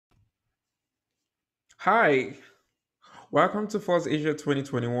Hi, welcome to Force Asia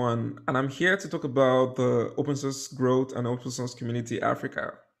 2021, and I'm here to talk about the open source growth and open source community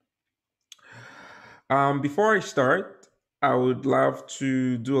Africa. Before I start, I would love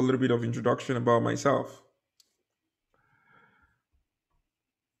to do a little bit of introduction about myself.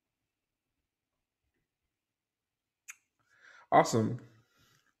 Awesome.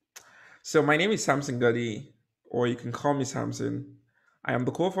 So my name is Samson Goddy, or you can call me Samson. I am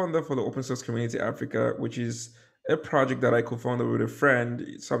the co-founder for the Open Source Community Africa, which is a project that I co-founded with a friend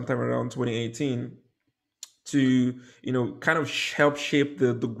sometime around 2018 to kind of help shape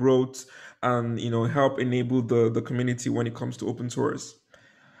the growth and help enable the community when it comes to open source.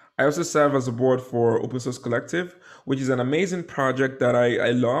 I also serve as a board for Open Source Collective, which is an amazing project that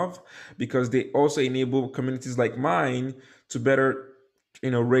I love because they also enable communities like mine to better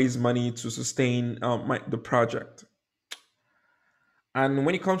raise money to sustain the project. And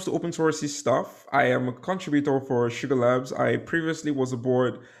when it comes to open source stuff, I am a contributor for Sugar Labs. I previously was a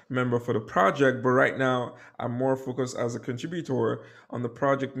board member for the project, but right now I'm more focused as a contributor on the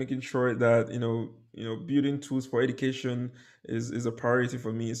project, making sure that building tools for education is a priority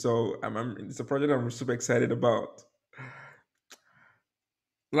for me. So it's a project I'm super excited about.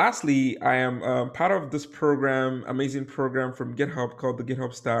 Lastly, I am part of this program, amazing program from GitHub called the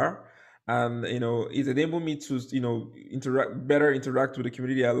GitHub Star, and it enabled me to interact with the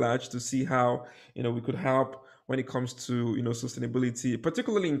community at large to see how we could help when it comes to sustainability,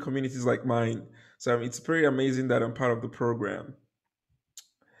 particularly in communities like mine. So it's pretty amazing that I'm part of the program.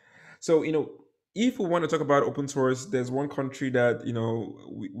 So if we want to talk about open source, there's one country that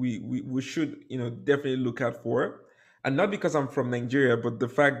we should definitely look out for, and not because I'm from Nigeria, but the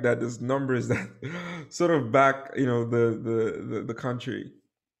fact that there's numbers that sort of back the country.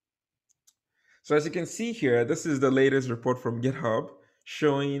 So as you can see here, this is the latest report from GitHub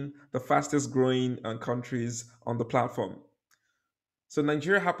showing the fastest growing countries on the platform. So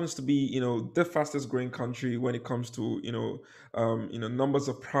Nigeria happens to be, the fastest growing country when it comes to, numbers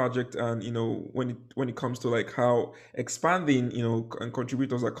of project and when it comes to like how expanding, and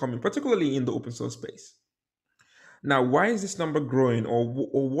contributors are coming, particularly in the open source space. Now, why is this number growing, or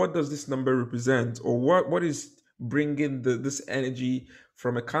what does this number represent, or what is bringing this energy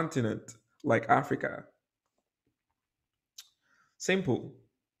from a continent like Africa? Simple,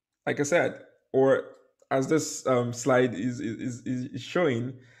 like I said, or as this slide is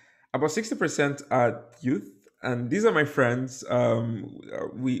showing, about 60% are youth, and these are my friends.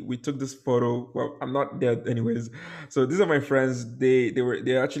 We took this photo. Well, I'm not there anyways. So these are my friends.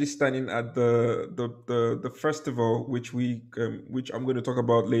 They're actually standing at the festival, which I'm going to talk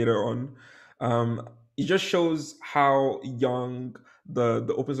about later on. It just shows how young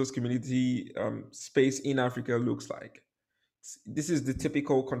the open source community space in Africa looks like. This is the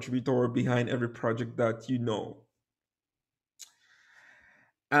typical contributor behind every project that you know.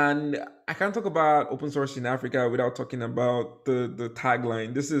 And I can't talk about open source in Africa without talking about the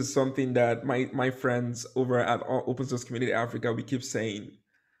tagline. This is something that my friends over at Open Source Community Africa, we keep saying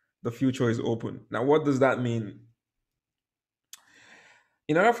the future is open. Now, what does that mean?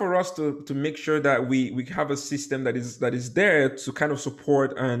 In order for us to make sure that we have a system that is there to kind of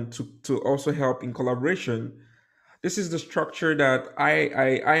support and to also help in collaboration, this is the structure that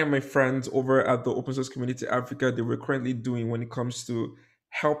I and my friends over at the Open Source Community Africa, they were currently doing when it comes to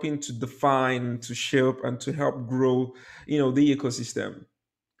helping to define, to shape, and to help grow, the ecosystem.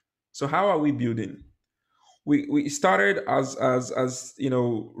 So how are we building? We started as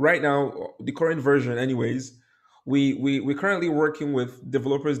right now, the current version anyways. We're currently working with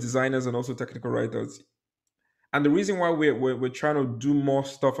developers, designers, and also technical writers. And the reason why we're trying to do more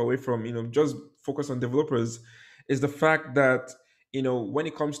stuff away from just focus on developers is the fact that when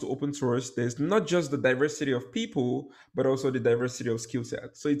it comes to open source, there's not just the diversity of people but also the diversity of skill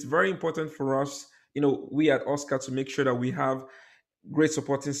sets. So it's very important for us, we at Oscar, to make sure that we have great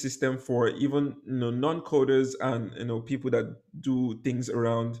supporting system for even non-coders and people that do things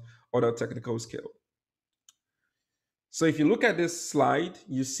around other technical skill. So if you look at this slide,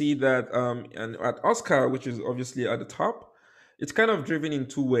 you see that and at Oscar, which is obviously at the top, it's kind of driven in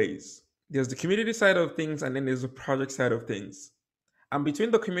two ways. There's the community side of things, and then there's the project side of things. And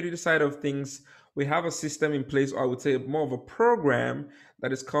between the community side of things, we have a system in place, or I would say more of a program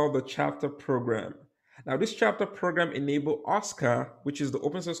that is called the chapter program. Now, this chapter program enable Oscar, which is the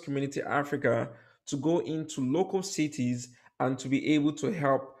Open Source Community Africa, to go into local cities and to be able to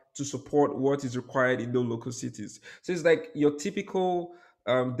help to support what is required in those local cities. So it's like your typical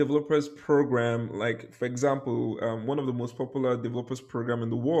developers program. Like for example, one of the most popular developers program in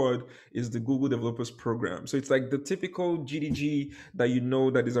the world is the Google Developers Program. So it's like the typical GDG that you know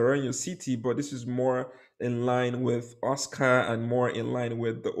that is around your city, but this is more in line with Oscar and more in line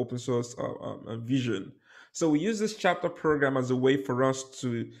with the open source vision. So we use this chapter program as a way for us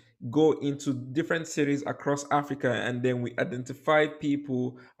to go into different cities across Africa, and then we identify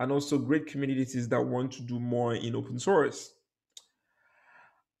people and also great communities that want to do more in open source.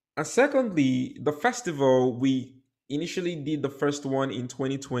 And secondly, the festival, we initially did the first one in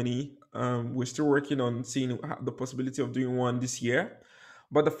 2020. We're still working on seeing the possibility of doing one this year.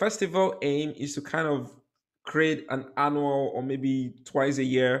 But the festival aim is to kind of create an annual or maybe twice a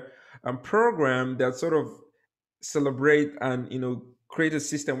year program that sort of celebrate and create a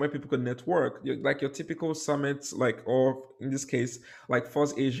system where people can network. Like your typical summits, like, or in this case like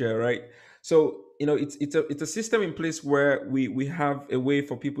Force Asia, right? So it's a system in place where we have a way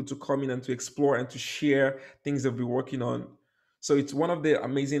for people to come in and to explore and to share things that we're working on. So it's one of the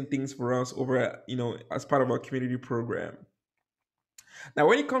amazing things for us over as part of our community program. Now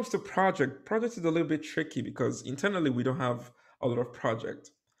when it comes to project is a little bit tricky because internally we don't have a lot of project.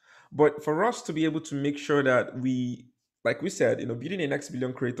 But for us to be able to make sure that we, like we said, building the next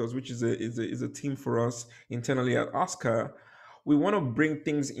billion creators, which is a team for us internally at Oscar, we want to bring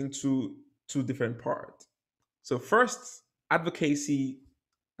things into two different parts. So first, advocacy,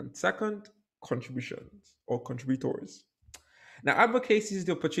 and second, contributions or contributors. Now, advocacy is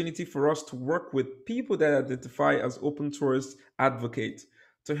the opportunity for us to work with people that identify as open source advocates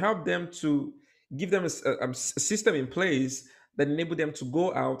to help them to give them a system in place that enable them to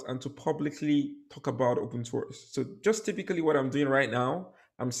go out and to publicly talk about open source. So, just typically what I'm doing right now,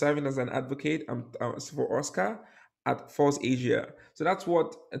 I'm serving as an advocate for Oscar at Force Asia. So that's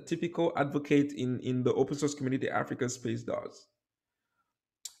what a typical advocate in the open source community Africa space does.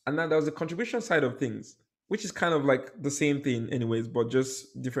 And then there's the contribution side of things, which is kind of like the same thing, anyways, but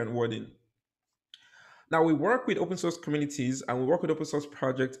just different wording. Now we work with open source communities and we work with open source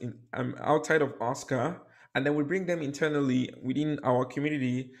projects in outside of Oscar, and then we bring them internally within our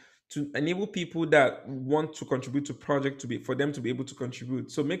community to enable people that want to contribute to project to be for them to be able to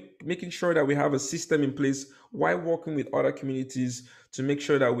contribute. So making sure that we have a system in place while working with other communities to make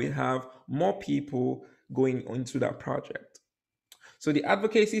sure that we have more people going into that project. So the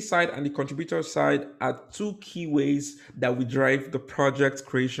advocacy side and the contributor side are two key ways that we drive the project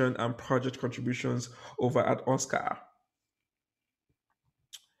creation and project contributions over at Oscar.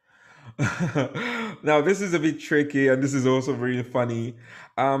 Now this is a bit tricky and this is also very funny.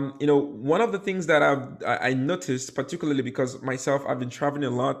 One of the things that I noticed, particularly because myself I've been traveling a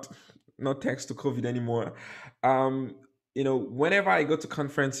lot, not thanks to COVID anymore. Um, Whenever I go to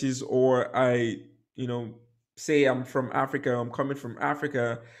conferences or I, you know, say I'm from Africa, I'm coming from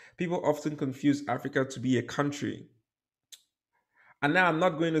Africa, people often confuse Africa to be a country. And now I'm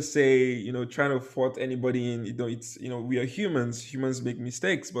not going to say, trying to fault anybody in, it's, we are humans, humans make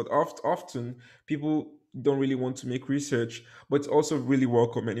mistakes, but often people don't really want to make research, but it's also really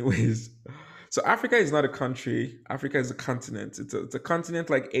welcome anyways. So Africa is not a country. Africa is a continent. It's a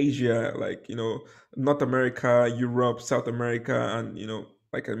continent like Asia, like, North America, Europe, South America, and,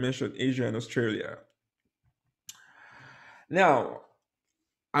 like I mentioned, Asia and Australia. Now,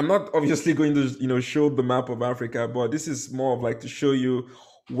 I'm not obviously going to show the map of Africa, but this is more of like to show you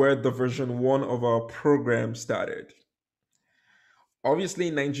where the version one of our program started. Obviously,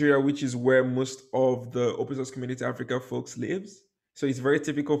 in Nigeria, which is where most of the open source community Africa folks lives. So it's very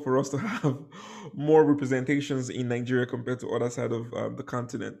typical for us to have more representations in Nigeria compared to other side of the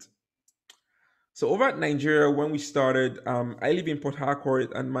continent. So over at Nigeria, when we started, I live in Port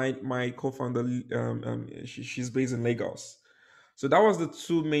Harcourt, and my co-founder, she's based in Lagos. So that was the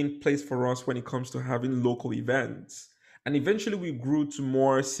two main place for us when it comes to having local events. And eventually we grew to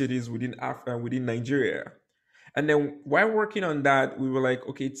more cities within Africa, within Nigeria. And then while working on that, we were like,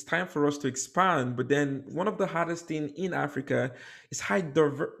 okay, it's time for us to expand. But then one of the hardest thing in Africa is how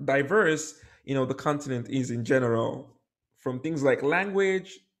diverse, the continent is in general, from things like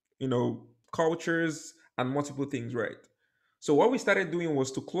language, you know, cultures, and multiple things, right? So what we started doing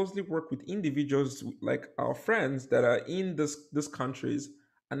was to closely work with individuals like our friends that are in these countries,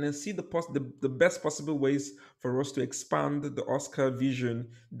 and then see the best possible ways for us to expand the Oscar vision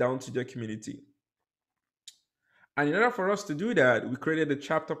down to their community. And in order for us to do that, we created a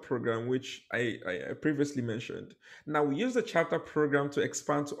chapter program, which I previously mentioned. Now we use the chapter program to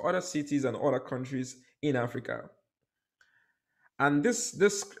expand to other cities and other countries in Africa. And this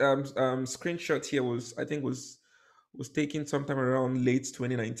screenshot here was, I think, was taken sometime around late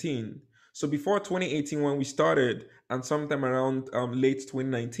 2019. So before 2018, when we started, and sometime around late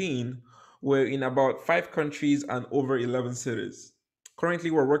 2019, we're in about 5 countries and over 11 cities.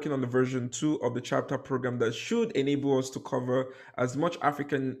 Currently, we're working on the version 2 of the chapter program that should enable us to cover as much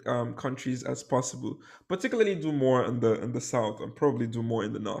African countries as possible, particularly do more in the south and probably do more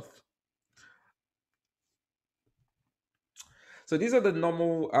in the north. So these are the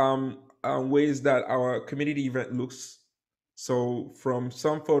normal ways that our community event looks. So from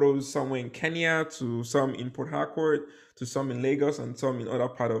some photos somewhere in Kenya to some in Port Harcourt to some in Lagos and some in other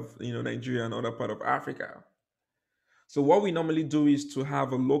part of Nigeria and other part of Africa. So what we normally do is to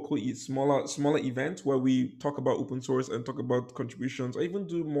have a local, smaller event where we talk about open source and talk about contributions, or even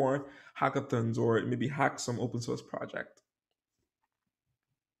do more hackathons or maybe hack some open source project.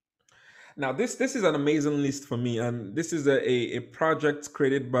 Now this is an amazing list for me, and this is a project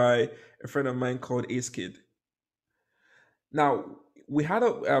created by a friend of mine called AceKid. Now we had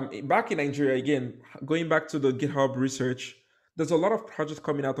a back in Nigeria again, going back to the GitHub research. There's a lot of projects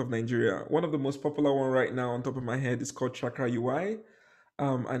coming out of Nigeria. One of the most popular one right now, on top of my head, is called Chakra UI,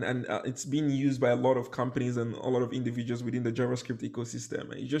 and it's being used by a lot of companies and a lot of individuals within the JavaScript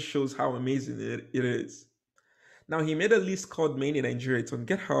ecosystem. And it just shows how amazing it is. Now he made a list called Main in Nigeria. It's on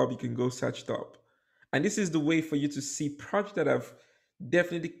GitHub. You can go search it up. And this is the way for you to see projects that have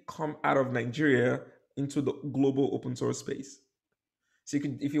definitely come out of Nigeria into the global open source space. So you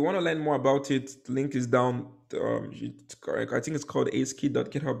can, if you want to learn more about it, the link is down. I think it's called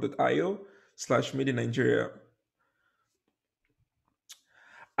acekey.github.io/made in Nigeria.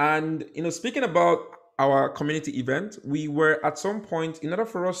 And speaking about our community event, we were at some point, in order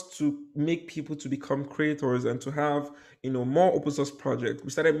for us to make people to become creators and to have more open source projects,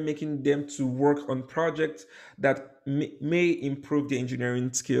 we started making them to work on projects that may improve the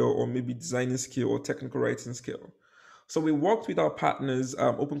engineering skill or maybe designing skill or technical writing skill. So we worked with our partners,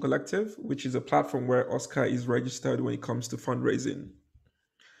 Open Collective, which is a platform where Oscar is registered when it comes to fundraising.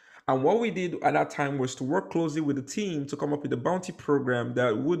 And what we did at that time was to work closely with the team to come up with a bounty program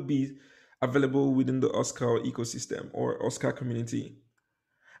that would be available within the Oscar ecosystem or Oscar community.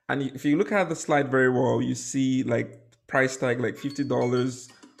 And if you look at the slide very well, you see like price tag like $50,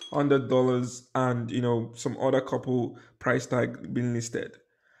 $100, and some other couple price tag being listed.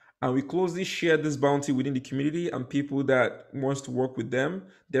 And we closely share this bounty within the community, and people that wants to work with them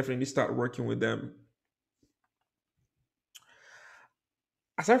definitely start working with them.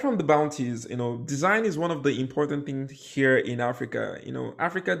 Aside from the bounties, design is one of the important things here in Africa.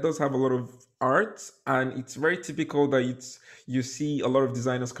 Africa does have a lot of art, and it's very typical that you see a lot of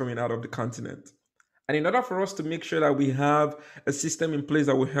designers coming out of the continent. And in order for us to make sure that we have a system in place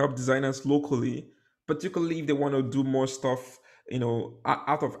that will help designers locally, particularly if they want to do more stuff,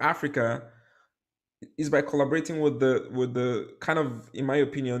 out of Africa, is by collaborating with the kind of, in my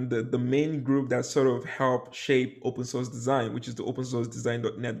opinion, the main group that sort of help shape open source design, which is the open source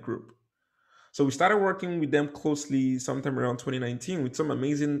design.net group. So we started working with them closely sometime around 2019 with some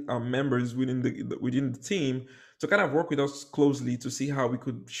amazing members within the team to kind of work with us closely to see how we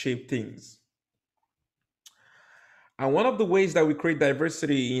could shape things. And one of the ways that we create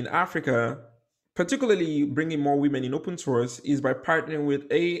diversity in Africa, particularly bringing more women in open source, is by partnering with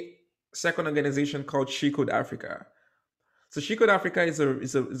a second organization called She Code Africa. So She Code Africa is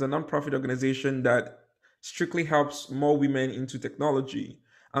a nonprofit organization that strictly helps more women into technology.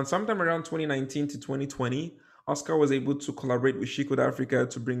 And sometime around 2019 to 2020, Oscar was able to collaborate with She Code Africa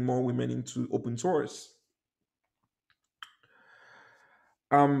to bring more women into open source.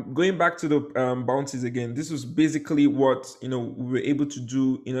 Going back to the bounties again, this was basically what we were able to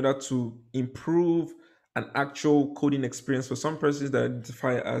do in order to improve an actual coding experience for some persons that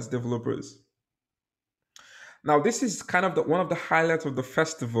identify as developers. Now, this is kind of one of the highlights of the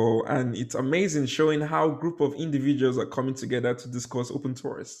festival, and it's amazing showing how a group of individuals are coming together to discuss open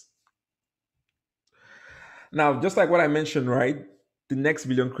source. Now, just like what I mentioned, right? The next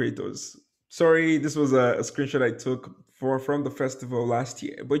billion creators. Sorry, this was a screenshot I took from the festival last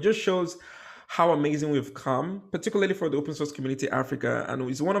year, but it just shows how amazing we've come, particularly for the open source community Africa, and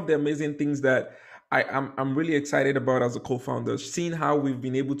it's one of the amazing things that I'm really excited about as a co-founder, seeing how we've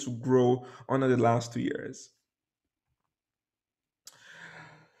been able to grow under the last 2 years.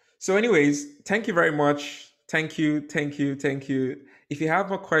 So, anyways, thank you very much. Thank you, thank you, thank you. If you have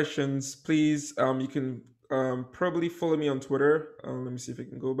more questions, please, you can probably follow me on Twitter. Let me see if I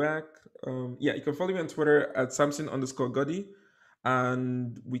can go back. Yeah, you can follow me on Twitter at Samson_Goddy,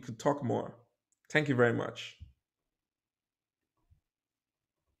 and we could talk more. Thank you very much.